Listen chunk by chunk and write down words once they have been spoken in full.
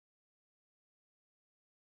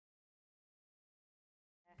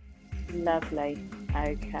Lovely.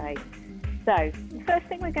 Okay. So the first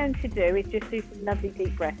thing we're going to do is just do some lovely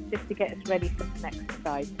deep breaths just to get us ready for some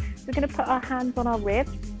exercise. We're going to put our hands on our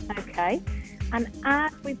ribs, okay? And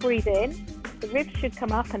as we breathe in, the ribs should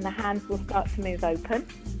come up and the hands will start to move open.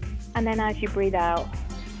 And then as you breathe out,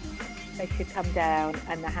 they should come down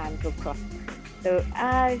and the hands will cross. So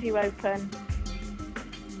as you open,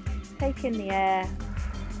 take in the air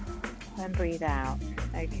and breathe out.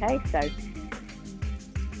 Okay, so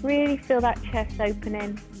really feel that chest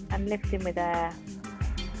opening and lifting with air,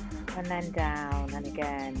 and then down and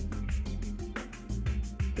again.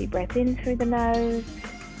 Deep breath in through the nose,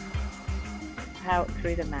 out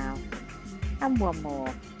through the mouth, and one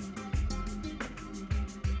more.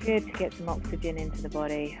 Good to get some oxygen into the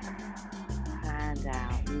body, and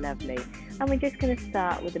out. Lovely. And we're just going to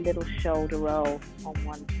start with a little shoulder roll on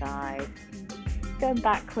one side, going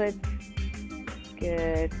backwards.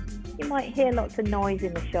 Good. You might hear lots of noise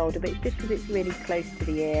in the shoulder, but it's just because it's really close to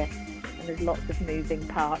the ear and there's lots of moving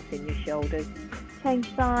parts in your shoulders.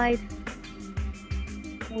 Change side.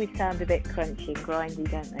 Always sound a bit crunchy and grindy,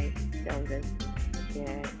 don't they? Shoulders.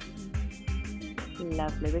 Good.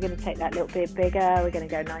 Lovely. We're going to take that a little bit bigger. We're going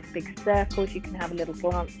to go nice big circles. You can have a little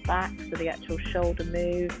glance back so the actual shoulder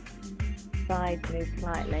moves. Sides move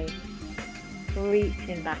slightly.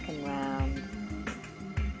 Reaching back and round.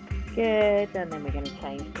 Good, and then we're going to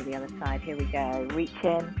change to the other side. Here we go. Reach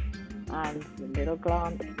in and a little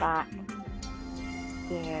glance back.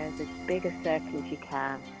 Good, as big a circle as you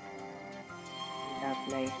can.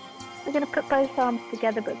 Lovely. We're going to put both arms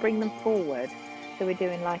together but bring them forward. So we're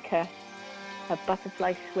doing like a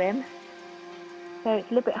butterfly swim. So it's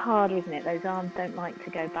a little bit harder, isn't it? Those arms don't like to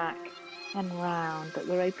go back and round, but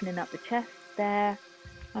we're opening up the chest there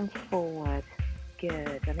and forward.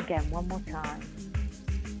 Good, and again, one more time.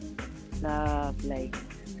 Lovely.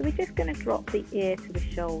 So we're just going to drop the ear to the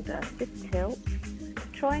shoulder, just tilt,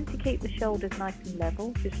 trying to keep the shoulders nice and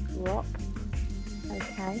level, just drop.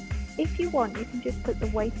 Okay. If you want, you can just put the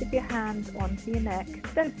weight of your hand onto your neck.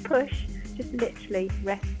 Don't push, just literally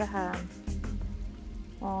rest the hand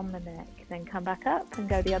on the neck. Then come back up and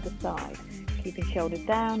go the other side. Keeping shoulders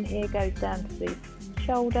down, ear goes down to the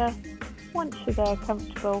shoulder. Once you're there,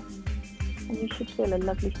 comfortable, and you should feel a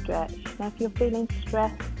lovely stretch. Now if you're feeling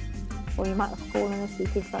stressed, or you might have fallen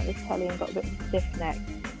asleep in front of the telly and got a bit of a stiff neck,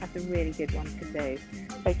 that's a really good one to do.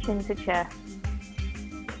 So chin to chest,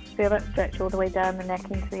 feel that stretch all the way down the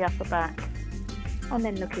neck into the upper back, and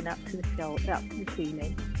then looking up to the shoulder, up to the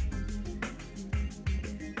ceiling.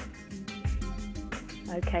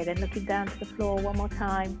 Okay, then looking down to the floor one more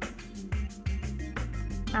time,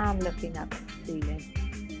 and looking up to the ceiling.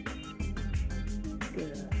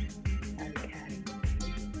 Good.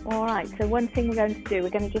 Alright, so one thing we're going to do, we're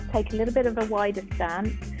going to just take a little bit of a wider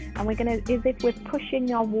stance, and we're going to, as if we're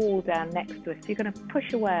pushing our wall down next to us, you're going to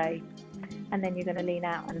push away, and then you're going to lean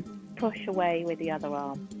out and push away with the other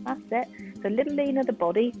arm. That's it. So a little lean of the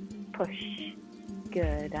body, push.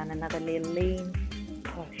 Good, and another little lean,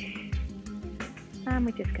 push. And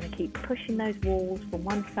we're just going to keep pushing those walls from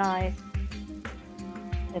one side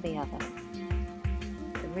to the other.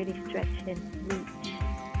 So really stretching, reach.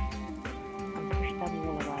 Them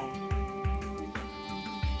all away.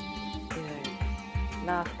 Good.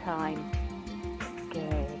 Last time.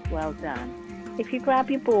 Good. Well done. If you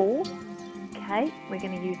grab your ball, okay, we're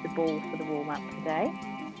going to use the ball for the warm-up today.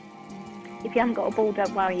 If you haven't got a ball,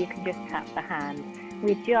 don't worry, you can just tap the hand.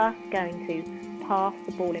 We're just going to pass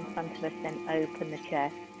the ball in front of us, then open the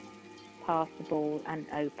chest. Pass the ball and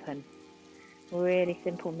open. Really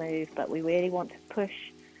simple move, but we really want to push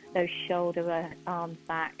those shoulder arms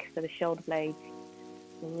back, so the shoulder blades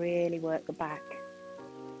really work the back,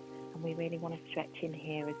 and we really want to stretch in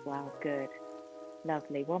here as well. Good.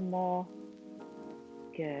 Lovely. One more.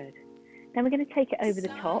 Good. Then we're going to take it over the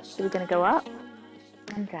top, so we're going to go up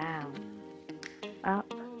and down.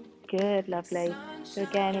 Up. Good. Lovely. So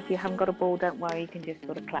again, if you haven't got a ball, don't worry, you can just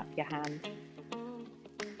sort of clap your hands.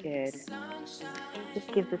 Good.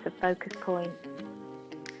 Just gives us a focus point.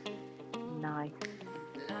 Nice.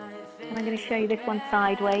 And I'm going to show you this one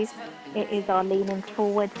sideways. It is our leaning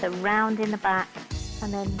forward, so rounding the back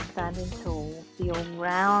and then standing tall. So you're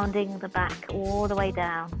rounding the back all the way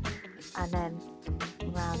down and then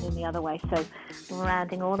rounding the other way. So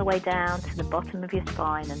rounding all the way down to the bottom of your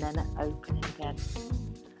spine and then opening again.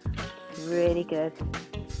 Really good.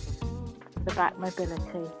 The back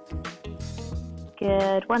mobility.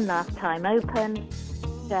 Good. One last time. Open,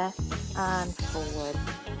 chest and forward.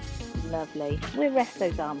 Lovely. We'll rest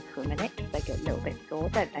those arms for a minute because they get a little bit sore,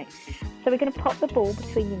 don't they? So we're going to pop the ball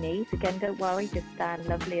between your knees. Again, don't worry, just stand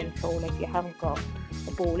lovely and tall if you haven't got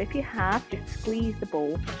a ball. If you have, just squeeze the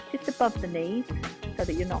ball just above the knees so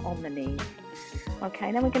that you're not on the knees.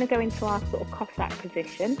 Okay, then we're going to go into our sort of Cossack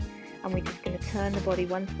position, and we're just going to turn the body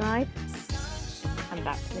one side and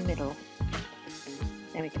back to the middle.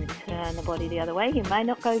 Then we're going to turn the body the other way. You may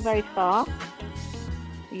not go very far.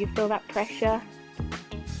 You feel that pressure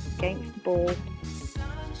against the ball,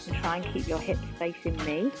 and try and keep your hips facing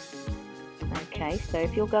me. Okay, so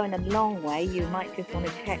if you're going a long way, you might just want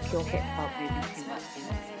to check your hips aren't moving too much.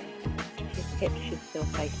 Your hips should still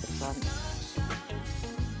face the front.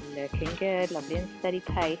 Looking good, lovely and steady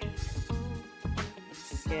pace.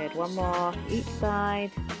 Good, one more each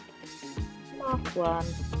side. Last one.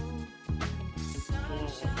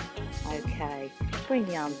 Good. Okay, bring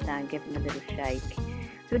the arms down, give them a little shake.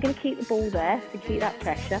 So we're going to keep the ball there, so keep that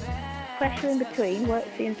pressure. Pressure in between works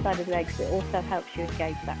the inside of the legs, but it also helps you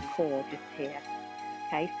engage that core just here.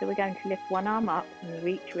 Okay, so we're going to lift one arm up and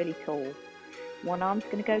reach really tall. One arm's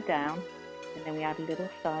going to go down, and then we add a little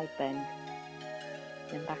side bend.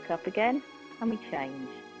 Then back up again, and we change.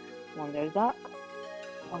 One goes up,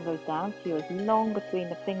 one goes down, so you're as long between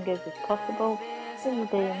the fingers as possible. Pull in,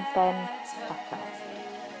 bend, back up.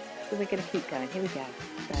 So we're going to keep going. Here we go.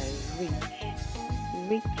 So reach,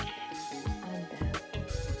 and down.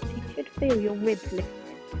 So you should feel your ribs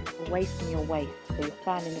lifted away from your waist, so you're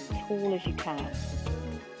standing as tall as you can.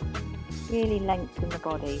 Really lengthen the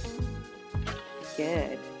body.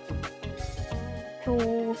 Good.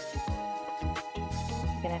 Tall.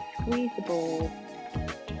 You're going to squeeze the ball,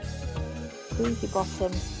 squeeze your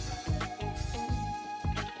bottom,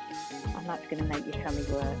 and that's going to make your tummy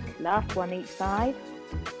work. Last one each side.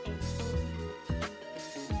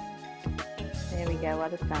 There we go,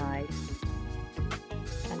 other side.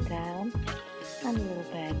 And down, and a little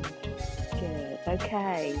bend. Good.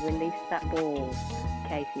 Okay, release that ball.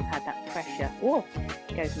 Okay, so you've had that pressure. Oh,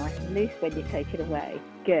 it goes nice and loose when you take it away.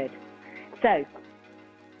 Good. So,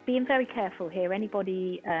 being very careful here.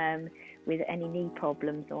 Anybody with any knee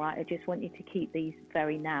problems, all right, I just want you to keep these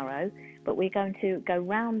very narrow. But we're going to go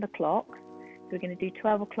round the clock. So we're going to do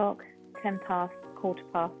 12 o'clock, 10 past, quarter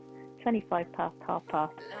past, 25 past, half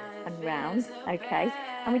past, and round, okay?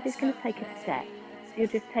 And we're just going to take a step. So you're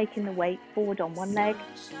just taking the weight forward on one leg,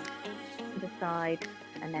 to the side,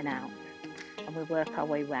 and then out. And we'll work our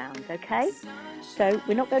way round, okay? So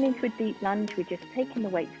we're not going into a deep lunge, we're just taking the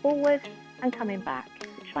weight forward and coming back.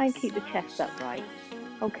 Try and keep the chest upright,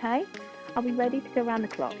 okay? Are we ready to go around the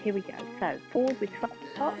clock? Here we go. So forward with 12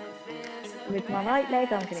 o'clock. With my right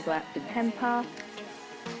leg, I'm going to go out to 10 past.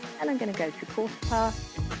 Then I'm going to go to quarter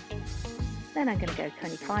past. Then I'm going to go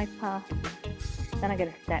 25 past. Then I'm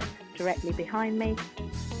going to step directly behind me.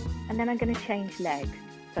 And then I'm going to change legs.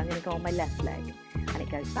 So I'm going to go on my left leg. And it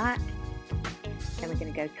goes back. Then we're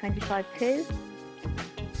going to go 25 2,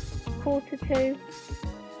 quarter 2,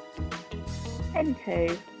 10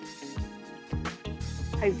 2.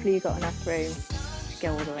 Hopefully you've got enough room to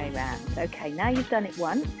go all the way around. Okay, now you've done it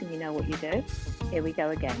once and you know what you do. Here we go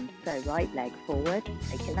again. So right leg forward,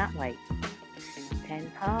 taking that weight.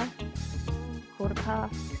 10 past, quarter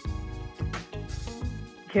past.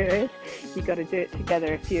 Good. You've got to do it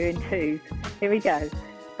together if you're in twos. Here we go.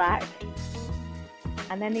 Back.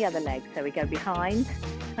 And then the other leg. So we go behind,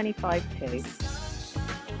 25 2.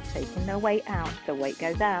 Taking the weight out, so weight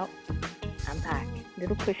goes out and back.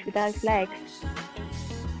 Little push with those legs.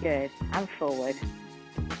 Good. And forward.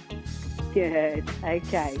 Good.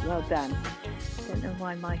 Okay, well done. Don't know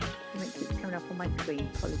why my something keeps coming up on my screen.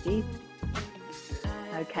 Apologies.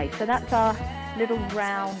 Okay, so that's our little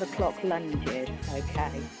round the clock lunges.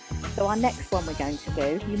 Okay. So our next one we're going to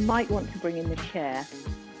do, you might want to bring in the chair.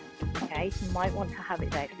 Okay, you might want to have it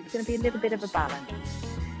there. So it's going to be a little bit of a balance.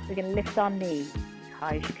 We're going to lift our knee as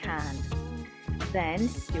high as you can. Then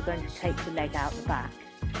you're going to take the leg out the back.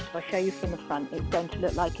 So I'll show you from the front. It's going to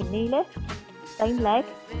look like a knee lift, same leg,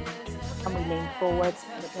 and we lean forward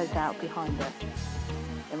and it goes out behind us.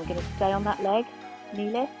 Then we're going to stay on that leg, knee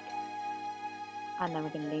lift, and then we're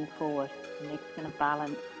going to lean forward and it's going to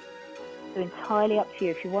balance. So entirely up to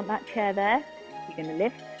you. If you want that chair there, you're going to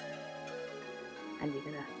lift and you're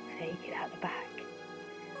going to take it out the back.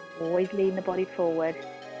 Always lean the body forward.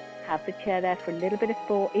 Have the chair there for a little bit of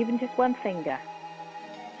support, even just one finger.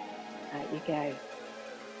 Out you go.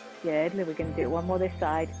 Good. We're going to do it one more this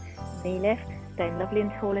side. Knee lift, staying lovely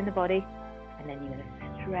and tall in the body, and then you're going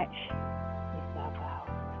to stretch yourself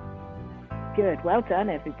out. Good. Well done,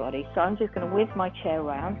 everybody. So I'm just going to whiz my chair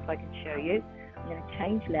around so I can show you. I'm going to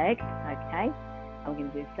change leg. Okay. And we're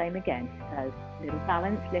going to do the same again. So little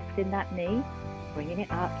balance, lifting that knee, bringing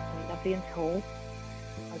it up, so lovely and tall.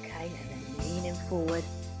 Okay, and then leaning forward,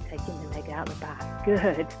 taking the leg out the back.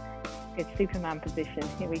 Good. Good Superman position.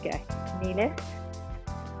 Here we go. Knee lift.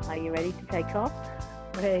 Are you ready to take off?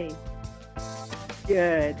 3.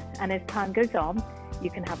 Good. And as time goes on, you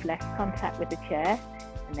can have less contact with the chair,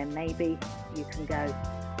 and then maybe you can go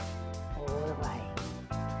all the way.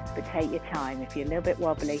 But take your time. If you're a little bit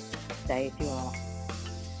wobbly, stay as you are.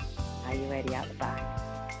 Are you ready out the back?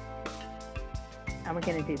 And we're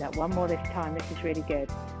going to do that one more this time. This is really good.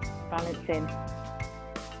 Balancing.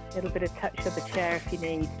 A little bit of touch of the chair if you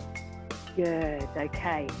need. Good.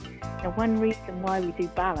 Okay. Now, one reason why we do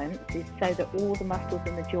balance is so that all the muscles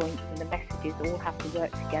in the joints and the messages all have to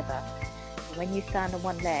work together. So when you stand on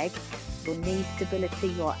one leg, your knee stability,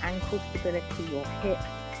 your ankle stability, your hips,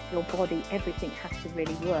 your body, everything has to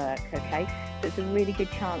really work, okay? So it's a really good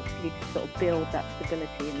chance for you to sort of build that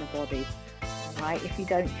stability in the body, all right? If you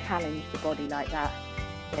don't challenge the body like that,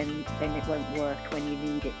 then it won't work when you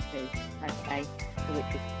need it to, okay? So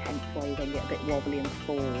which is hence why you then get a bit wobbly and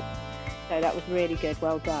fall. So that was really good,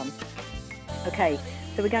 well done. Okay,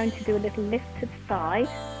 so we're going to do a little lift to the side,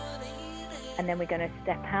 and then we're going to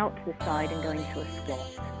step out to the side and go into a squat.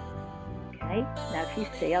 Okay, now if you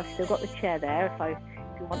see, I've still got the chair there.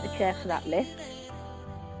 If you want the chair for that lift,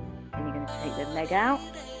 then you're going to take the leg out,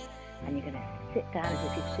 and you're going to sit down as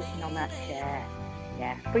if you're sitting on that chair.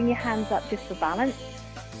 Yeah, bring your hands up just for balance.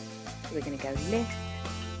 So we're going to go lift,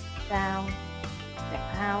 down,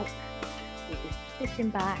 step out. You're just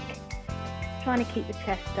sitting back, trying to keep the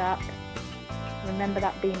chest up. Remember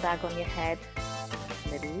that beanbag on your head. A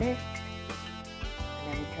little lift,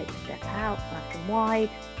 and then we take a step out, nice and wide,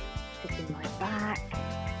 sitting right back,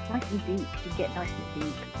 nice and deep. You get nice and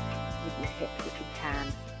deep with your hips if you can.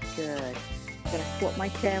 Good. I'm going to swap my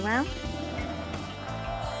chair around.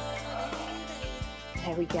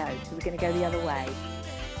 There we go. So we're going to go the other way.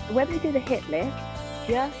 So when we do the hip lift,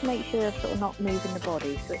 just make sure you're sort of not moving the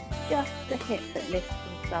body. So it's just the hip that lifts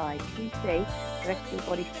inside. Can you see? The rest of the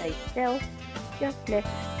body stays still. Just lift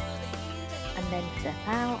and then step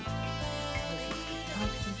out.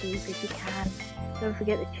 Nice and deep if you can. Don't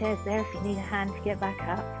forget the chair's there if you need a hand to get back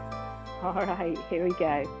up. Alright, here we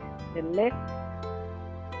go. Little lift.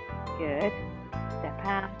 Good. Step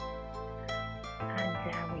out.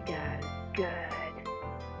 And down we go. Good.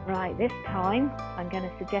 Right, this time I'm going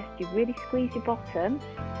to suggest you really squeeze your bottom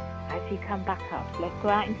as you come back up. So let's go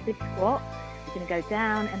out into this squat. You're going to go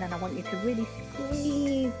down, and then I want you to really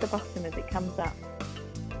squeeze the bottom as it comes up.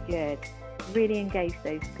 Good. Really engage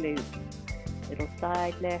those glutes. Little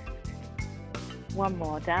side lift. One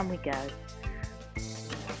more. Down we go.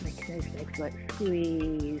 Making those legs work.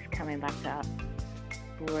 Squeeze. Coming back up.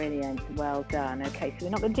 Brilliant. Well done. Okay, so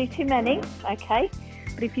we're not going to do too many. Okay.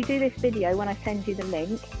 But if you do this video, when I send you the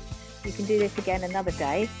link, you can do this again another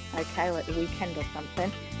day. Okay, or at the weekend or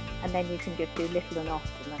something. And then you can just do little and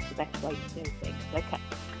often. That's the best way to do things. Okay.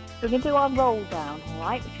 So we're going to do our roll down, all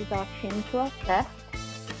right, which is our chin to our chest.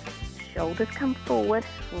 Shoulders come forward,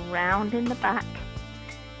 round in the back.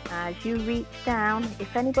 As you reach down,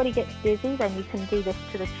 if anybody gets dizzy, then you can do this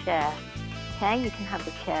to the chair. Okay, you can have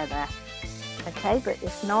the chair there. Okay, but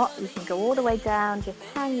if not, you can go all the way down. Just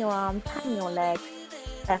hang your arms, hang your legs,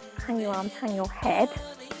 hang your arms, hang your head.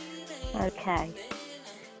 Okay.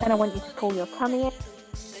 Then I want you to pull your tummy in.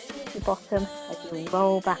 The bottom as you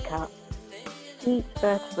roll back up. Each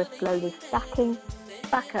vertebra slowly stacking,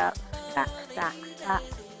 back up, stack, stack, stack.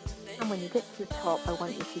 And when you get to the top, I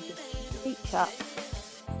want you to just reach up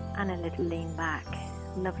and a little lean back.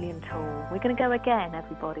 Lovely and tall. We're going to go again,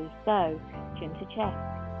 everybody. So, chin to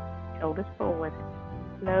chest, shoulders forward,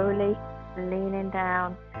 slowly leaning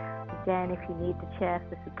down. Again, if you need the chair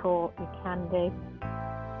for support, you can do.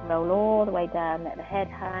 Roll all the way down, let the head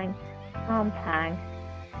hang, arms hang.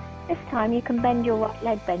 This time you can bend your right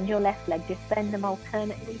leg, bend your left leg, just bend them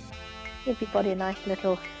alternately. Give your body a nice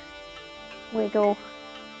little wiggle.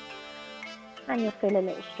 And you'll feel a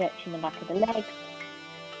little stretch in the back of the legs.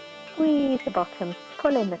 Squeeze the bottom,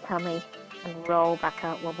 pull in the tummy, and roll back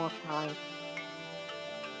out one more time.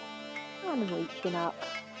 And reaching up.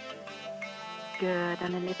 Good,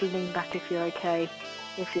 and a little lean back if you're okay.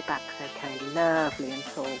 If your back's okay, lovely and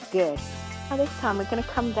tall, good. Now this time we're going to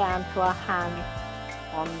come down to our hands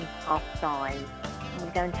on our thighs. And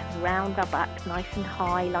we're going to round our back nice and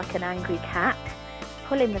high like an angry cat.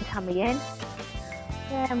 Pulling the tummy in.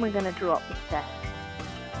 Then we're going to drop the chest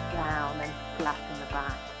down and flatten the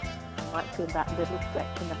back. You might feel that little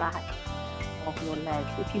stretch in the back of your legs.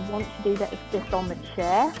 If you want to do that, it's just on the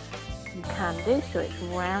chair. You can do, so it's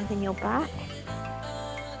rounding your back.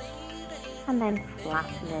 and then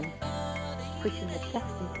flattening, pushing the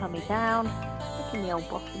chest and tummy down, picking the old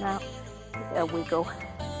bottom out, give it a wiggle,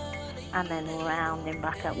 and then rounding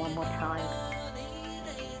back up one more time.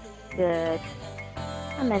 Good.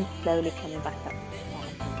 And then slowly coming back up.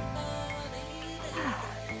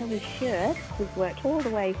 So we've worked all the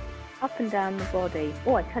way up and down the body.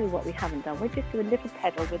 Oh, I tell you what we haven't done. We're just doing a little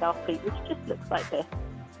pedal with our feet, which just looks like this.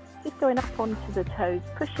 Just going up onto the toes,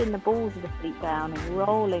 pushing the balls of the feet down and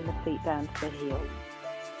rolling the feet down to the heels.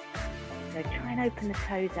 So try and open the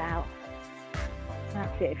toes out.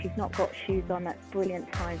 That's it. If you've not got shoes on, that's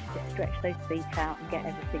brilliant time to just stretch those feet out and get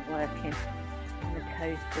everything working. And the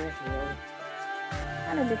toes to the heels.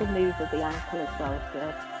 And a little move of the ankle as well is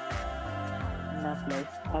good. Lovely.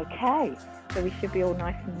 Okay, so we should be all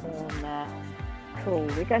nice and warm there. Cool.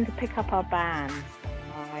 We're going to pick up our band.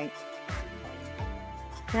 All right.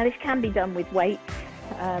 Now this can be done with weights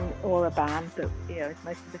or a band, but as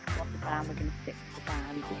most of us want the band, we're going to stick to the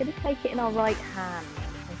band. We're going to take it in our right hand.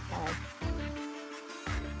 Okay.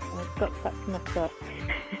 I've got stuck to my foot.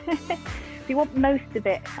 So you want most of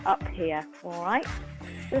it up here. All right.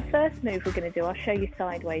 So the first move we're going to do, I'll show you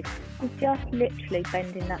sideways, is just literally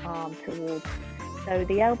bending that arm towards. So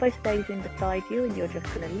the elbow stays in beside you and you're just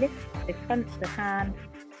going to lift the front of the hand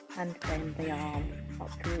and bend the arm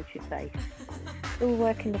up towards your face. So we're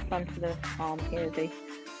working the front of the arm here, the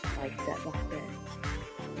bicep, that's it.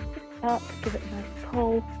 Just up, give it a nice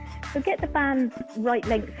pull. So get the band right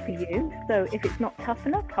length for you. So if it's not tough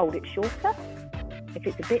enough, hold it shorter. If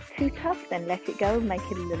it's a bit too tough, then let it go and make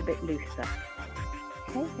it a little bit looser.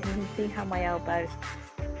 Okay, and you can see how my elbow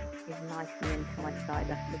is nicely into my side.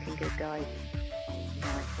 That's looking good, guys.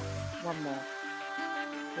 Nice. One more.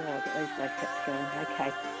 Oh, get those biceps going.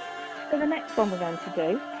 Okay. So the next one we're going to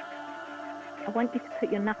do, I want you to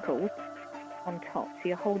put your knuckles on top. So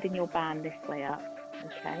you're holding your band this way up.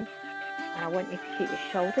 Okay. And I want you to keep your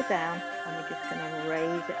shoulder down and we're just going to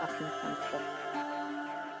raise it up in front of us.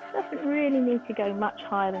 Doesn't really need to go much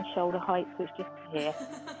higher than shoulder height, so it's just here.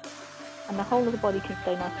 And the whole of the body can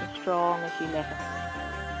stay nice and strong as you lift.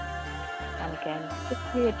 And again, just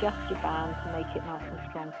readjust your band to make it nice and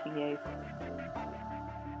strong for you.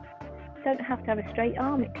 Don't have to have a straight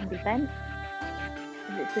arm, it can be bent.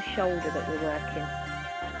 Because it's the shoulder that we're working.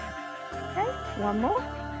 Okay, one more.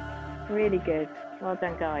 Really good. Well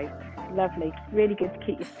done, guys. Lovely. Really good to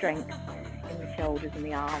keep your strength in the shoulders and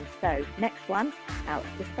the arms. So, next one, out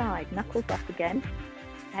to the side. Knuckles up again.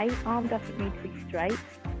 Okay, arm doesn't need to be straight.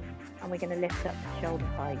 And we're going to lift up to shoulder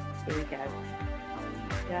height. Here we go.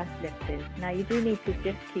 Just lifting. Now you do need to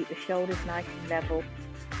just keep the shoulders nice and level.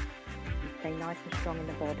 And stay nice and strong in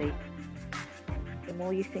the body. The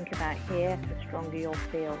more you think about here, the stronger you'll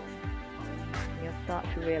feel. And you'll start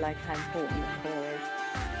to realise how important the core is.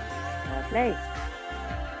 Lovely.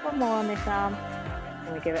 One more on this arm.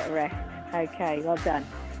 And we give it a rest. Okay, well done.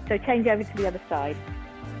 So change over to the other side.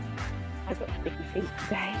 I've got sticky feet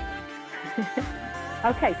today.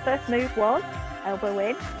 Okay, first move was elbow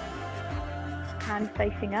in, hand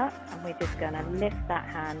facing up, and we're just going to lift that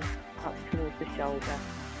hand up towards the shoulder.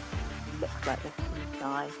 It looks like this from the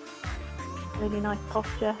side. Really nice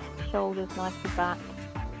posture, shoulders nicely back.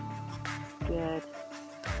 Good.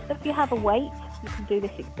 So if you have a weight, you can do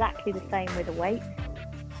this exactly the same with a weight.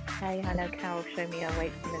 Okay, I know Carol showed me her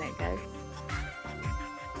weights a minute ago.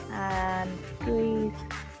 And squeeze.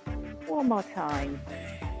 One more time.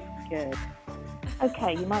 Good.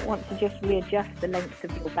 Okay, you might want to just readjust the length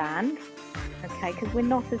of your band, okay, because we're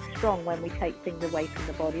not as strong when we take things away from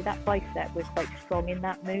the body. That bicep, we're quite strong in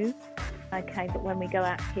that move, okay, but when we go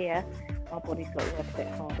out here, our body's got to work a bit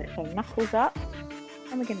harder. So knuckles up,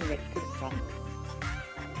 and we're going to lift to the front.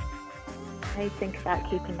 Okay, think about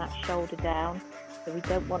keeping that shoulder down, so we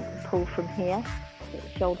don't want to pull from here. Get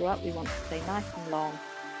the shoulder up, we want to stay nice and long.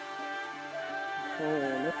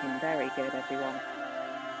 Oh, looking very good, everyone.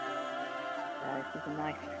 This is a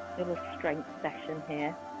nice little strength session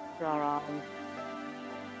here for our arms.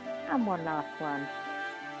 And one last one.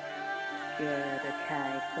 Good,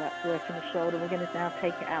 okay. So that's working the shoulder. We're going to now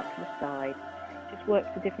take it out to the side. Just work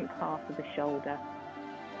the different parts of the shoulder.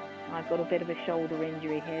 I've got a bit of a shoulder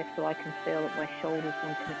injury here, so I can feel that my shoulder's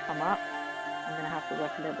wanting to come up. I'm going to have to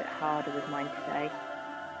work a little bit harder with mine today.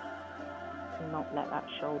 And not let that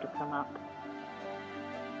shoulder come up.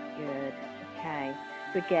 Good, okay.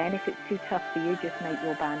 So again, if it's too tough for you, just make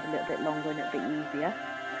your band a little bit longer and a bit easier.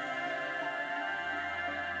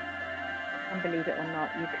 And believe it or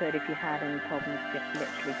not, you could, if you had any problems, just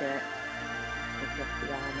literally do it with just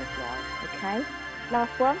the arm as well. Okay,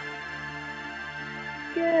 last one.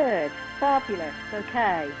 Good, fabulous.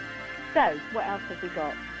 Okay, so what else have we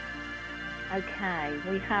got? Okay,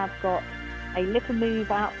 we have got a little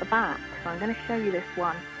move out the back. So I'm going to show you this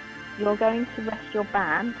one. You're going to rest your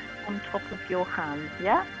band on top of your hands,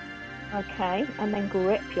 yeah? Okay, and then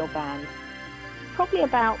grip your band. Probably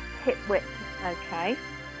about hip width, okay?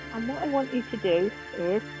 And what I want you to do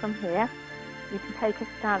is, from here, you can take a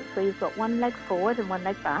stance where you've got one leg forward and one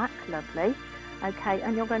leg back, lovely. Okay,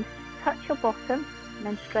 and you're going to touch your bottom and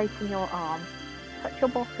then straighten your arm. Touch your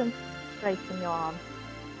bottom, straighten your arm.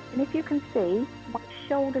 And if you can see, my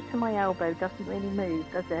shoulder to my elbow doesn't really move,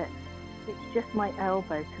 does it? It's just my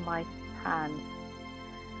elbow to my hand.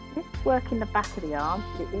 This is working the back of the arm,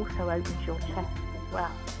 but it also opens your chest as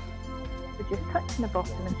well. So just touching the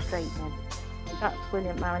bottom and straightening. That's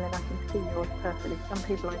brilliant, Marilyn. I can see yours perfectly. Some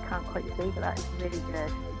people I can't quite see, but that is really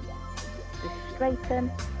good. Just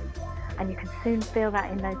straighten, and you can soon feel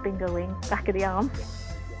that in those bingo wings, back of the arm.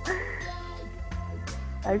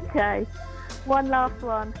 Okay, one last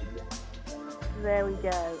one. There we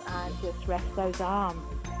go, and just rest those arms.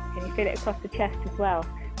 Can you feel it across the chest as well?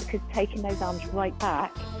 Because taking those arms right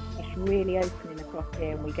back, it's really opening across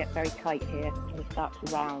here, and we get very tight here and we start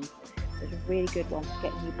to round. So it's a really good one for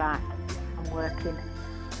getting you back and working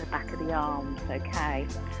the back of the arms, okay?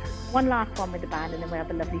 One last one with the band, and then we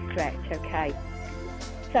have a lovely stretch, okay?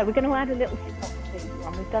 So we're going to add a little squat to this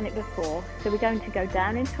one. We've done it before. So we're going to go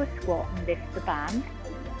down into a squat and lift the band.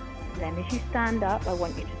 Then as you stand up, I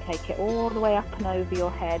want you to take it all the way up and over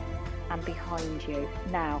your head and behind you.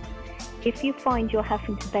 Now, if you find you're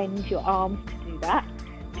having to bend your arms to do that,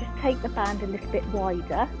 just take the band a little bit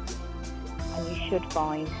wider and you should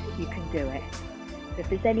find you can do it. So if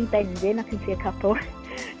there's any bending, I can see a couple,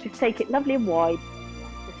 just take it lovely and wide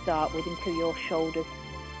to start with until your shoulders,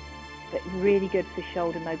 but really good for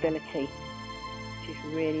shoulder mobility, which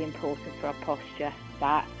is really important for our posture.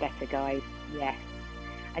 That's better, guys, yes.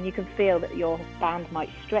 And you can feel that your band might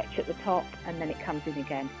stretch at the top and then it comes in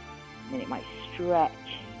again. And then it might stretch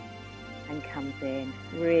and comes in.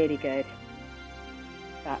 Really good.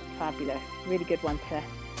 That's fabulous. Really good one to...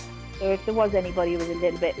 So if there was anybody who was a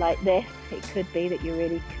little bit like this, it could be that you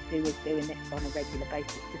really could do with doing this on a regular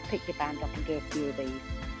basis. Just pick your band up and do a few of these,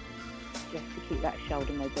 just to keep that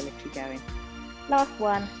shoulder mobility going. Last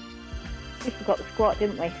one. We forgot the squat,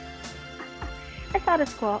 didn't we? Let's add a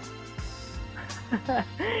squat.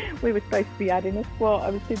 We were supposed to be adding a squat. I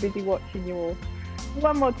was too busy watching you all.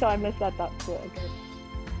 One more time, let's add that squat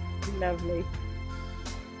again. Lovely.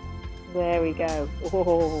 There we go.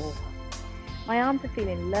 Oh, my arms are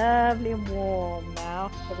feeling lovely and warm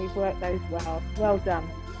now, so we've worked those well. Well done.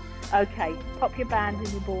 Okay, pop your band and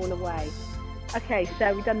your ball away. Okay,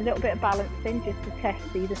 so we've done a little bit of balancing just to test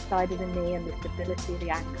either side of the knee and the stability of the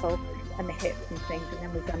ankle and the hips and things, and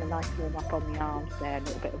then we've done a nice warm up on the arms there, a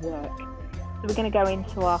little bit of work. So we're going to go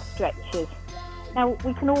into our stretches. Now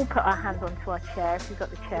we can all put our hands onto our chair if you've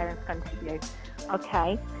got the chair in front of you.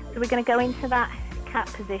 Okay, so we're going to go into that cat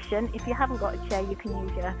position. If you haven't got a chair, you can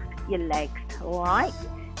use your legs, all right?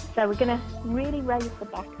 So we're going to really raise the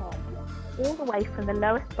back up, all the way from the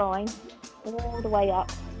lower spine, all the way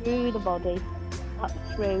up through the body, up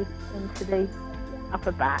through into the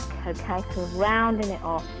upper back, okay? So we're rounding it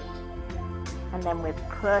off, and then we're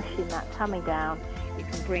pushing that tummy down. You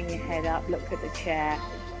can bring your head up, look at the chair,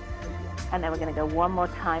 and then we're going to go one more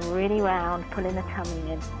time, really round, pulling the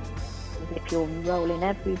tummy in, as if you're rolling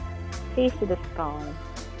every piece of the spine.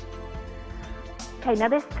 Okay, now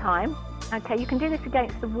this time, okay, you can do this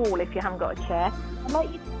against the wall if you haven't got a chair. I'd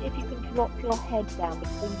like you to see if you can drop your head down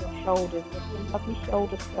between your shoulders, with a lovely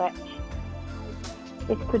shoulder stretch.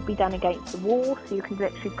 This could be done against the wall, so you can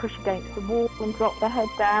literally push against the wall and drop the head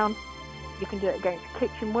down. You can do it against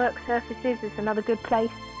kitchen work surfaces. It's another good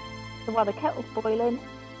place. So while the kettle's boiling,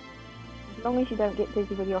 as long as you don't get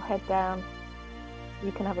dizzy with your head down,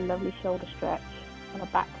 you can have a lovely shoulder stretch and a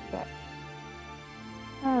back stretch.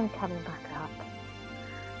 And coming back up.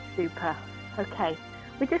 Super. Okay,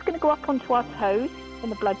 we're just going to go up onto our toes when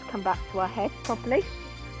the blood's come back to our head properly.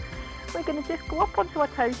 We're going to just go up onto our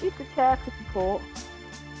toes, use the chair for support.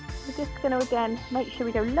 We're just going to again make sure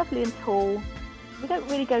we go lovely and tall. We don't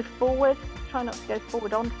really go forward, try not to go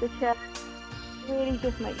forward onto the chair. Really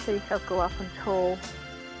just make sure yourself go up and tall.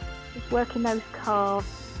 Just working those calves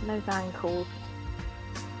and those ankles.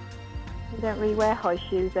 We don't really wear high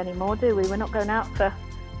shoes anymore, do we? We're not going out for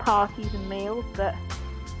parties and meals, but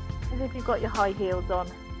as if you've got your high heels on.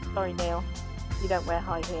 Sorry, Neil, you don't wear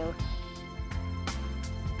high heels.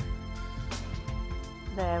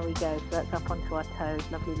 There we go, so that's up onto our toes,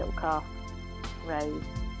 lovely little calf raise.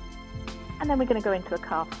 And then we're going to go into a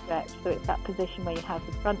calf stretch, so it's that position where you have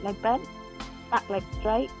the front leg bent, back leg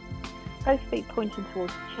straight, both feet pointing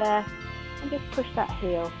towards the chair, and just push that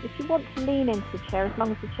heel. If you want to lean into the chair, as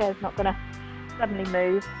long as the chair's not going to suddenly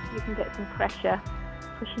move, you can get some pressure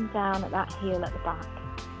pushing down at that heel at the back.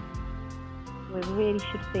 We really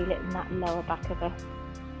should feel it in that lower back of the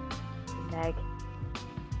leg.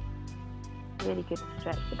 Really good to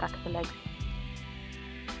stretch the back of the legs.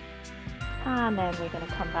 And then we're going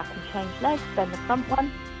to come back and change legs, bend the front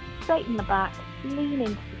one, straighten the back, lean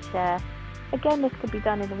into the chair. Again, this could be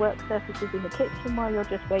done in the work surfaces in the kitchen while you're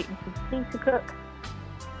just waiting for the tea to cook.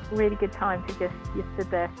 Really good time to just, you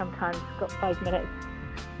stood there sometimes, got 5 minutes,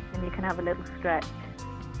 and you can have a little stretch.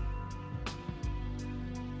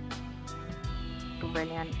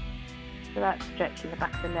 Brilliant. So that's stretching the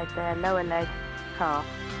back of the leg there, lower leg, calf.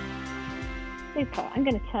 Super. I'm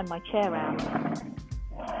going to turn my chair around.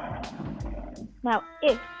 Now,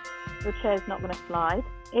 if your chair is not going to slide,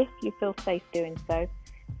 if you feel safe doing so,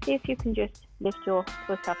 see if you can just lift your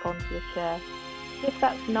foot up onto the chair. If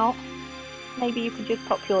that's not, maybe you can just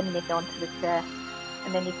pop your knee onto the chair,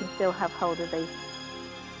 and then you can still have hold of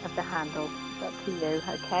the handle. It's up to you,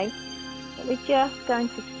 okay? But we're just going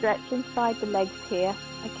to stretch inside the legs here,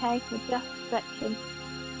 okay? We're just stretching.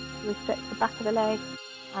 We stretch the back of the leg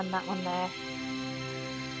and that one there.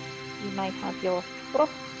 You may have your foot,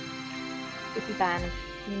 if you bend,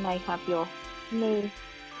 you may have your knee,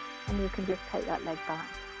 and you can just take that leg back.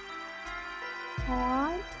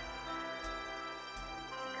 Alright?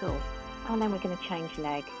 Cool. And then we're going to change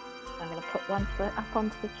leg. So I'm going to put one foot up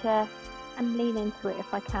onto the chair and lean into it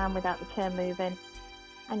if I can without the chair moving.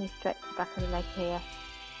 And you stretch the back of the leg here.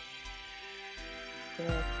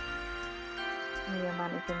 Good. And you're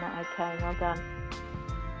managing that okay. Well done.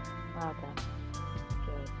 Well done.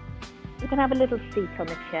 Good. You can have a little seat on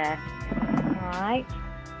the chair. Alright.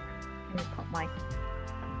 Let me pop my... You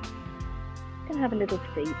can have a little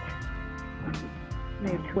seat.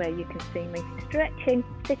 Move to where you can see me. Stretching,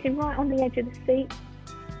 sitting right on the edge of the seat.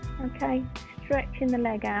 Okay. Stretching the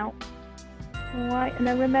leg out. Alright. And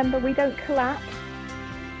then remember, we don't collapse.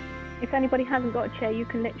 If anybody hasn't got a chair, you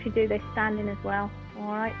can literally do this standing as well.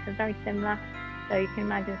 Alright, so very similar. So you can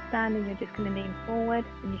imagine standing, you're just going to lean forward,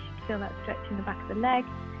 and you should feel that stretch in the back of the leg.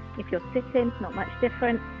 If you're sitting, not much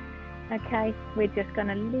different. Okay, we're just going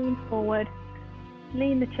to lean forward,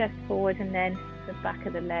 lean the chest forward, and then the back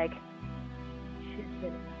of the leg should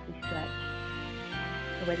really stretch.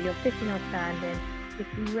 So whether you're sitting or standing, if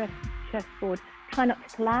you rest the chest forward, try not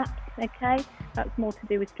to collapse, okay? That's more to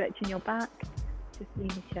do with stretching your back. Just lean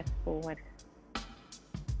the chest forward.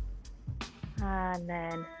 And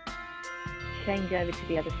then change over to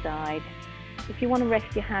the other side. If you want to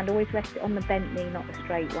rest your hand, always rest it on the bent knee, not the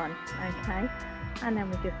straight one. Okay? And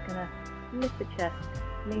then we're just going to lift the chest,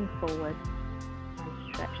 lean forward,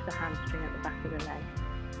 and stretch the hamstring at the back of the leg.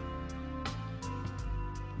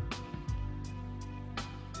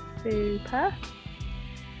 Super.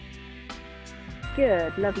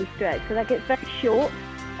 Good, lovely stretch. So that gets very short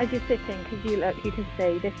as you're sitting, because you can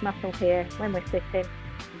see this muscle here when we're sitting,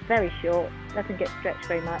 very short, doesn't get stretched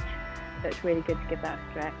very much, so it's really good to give that a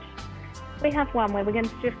stretch. We have one where we're going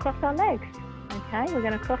to just cross our legs. Okay, we're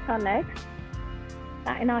going to cross our legs,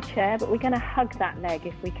 that in our chair, but we're going to hug that leg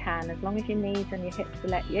if we can, as long as your knees and your hips will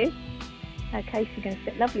let you. Okay, so you're going to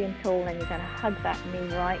sit lovely and tall, and you're going to hug that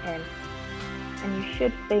knee right in, and you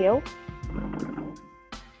should feel,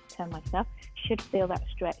 turn myself, should feel that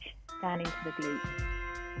stretch down into the glutes.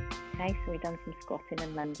 Okay, so we've done some squatting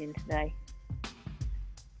and lunging today.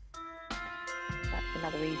 That's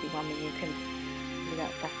another easy one that you can do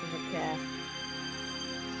that back in the chair.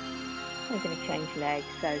 We're going to change legs.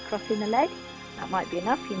 So crossing the leg, that might be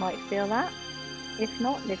enough, you might feel that. If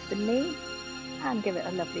not, lift the knee and give it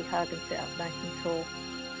a lovely hug and sit up nice and tall.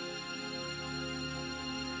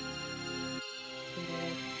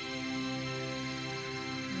 Good.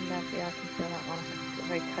 Lovely, I can feel that one. It's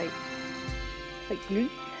very tight glutes.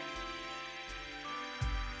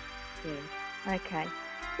 Good. Okay,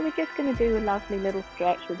 so we're just going to do a lovely little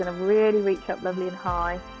stretch. We're going to really reach up lovely and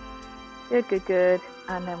high. Good, good, good.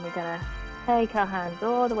 And then we're going to take our hands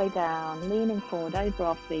all the way down, leaning forward over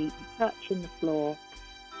our feet, touching the floor,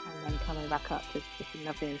 and then coming back up to sitting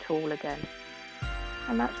lovely and tall again.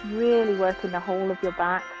 And that's really working the whole of your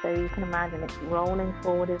back, so you can imagine it's rolling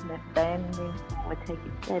forward, isn't it? Bending forward, take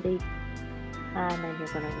it steady, and then you're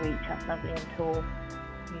going to reach up lovely and tall,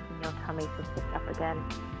 using your tummy to sit up again.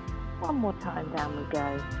 One more time, down we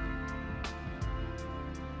go.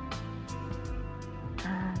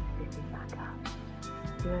 And sitting back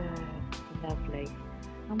up. Good, lovely.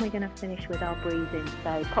 And we're going to finish with our breathing.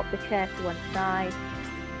 So pop the chair to one side.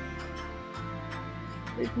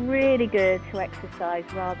 It's really good to exercise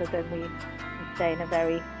rather than we stay in a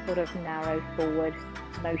very sort of narrow forward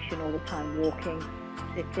motion all the time, walking,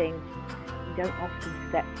 sitting. You don't often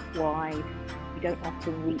step wide. You We don't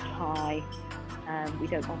often reach high. We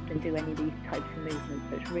don't often do any of these types of movements,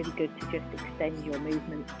 so it's really good to just extend your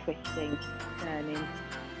movements, twisting, turning.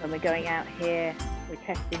 When we're going out here, we're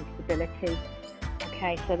testing stability,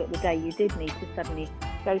 okay, so that the day you did need to suddenly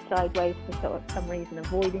go sideways for some reason,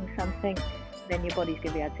 avoiding something, then your body's going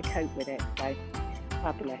to be able to cope with it. So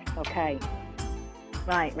fabulous. Okay,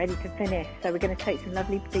 right, ready to finish. So we're going to take some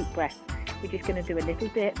lovely deep breaths. We're just going to do a little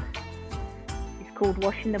dip. It's called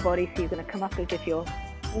washing the body, so you're going to come up as if you're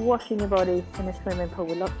washing your body in a swimming pool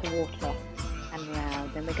with lots of water and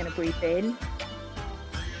round. Then we're going to breathe in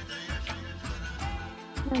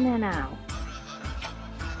and then out.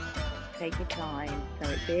 Take your time. So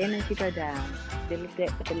it's in as you go down. Little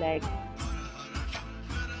dip with the legs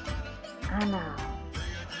and out.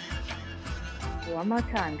 One more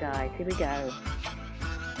time, guys. Here we go.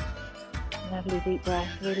 Lovely deep breath.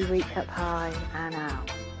 Really reach up high and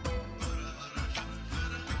out.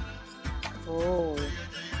 Oh.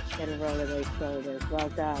 Get a roll of those shoulders. Well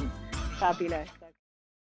done. Fabulous.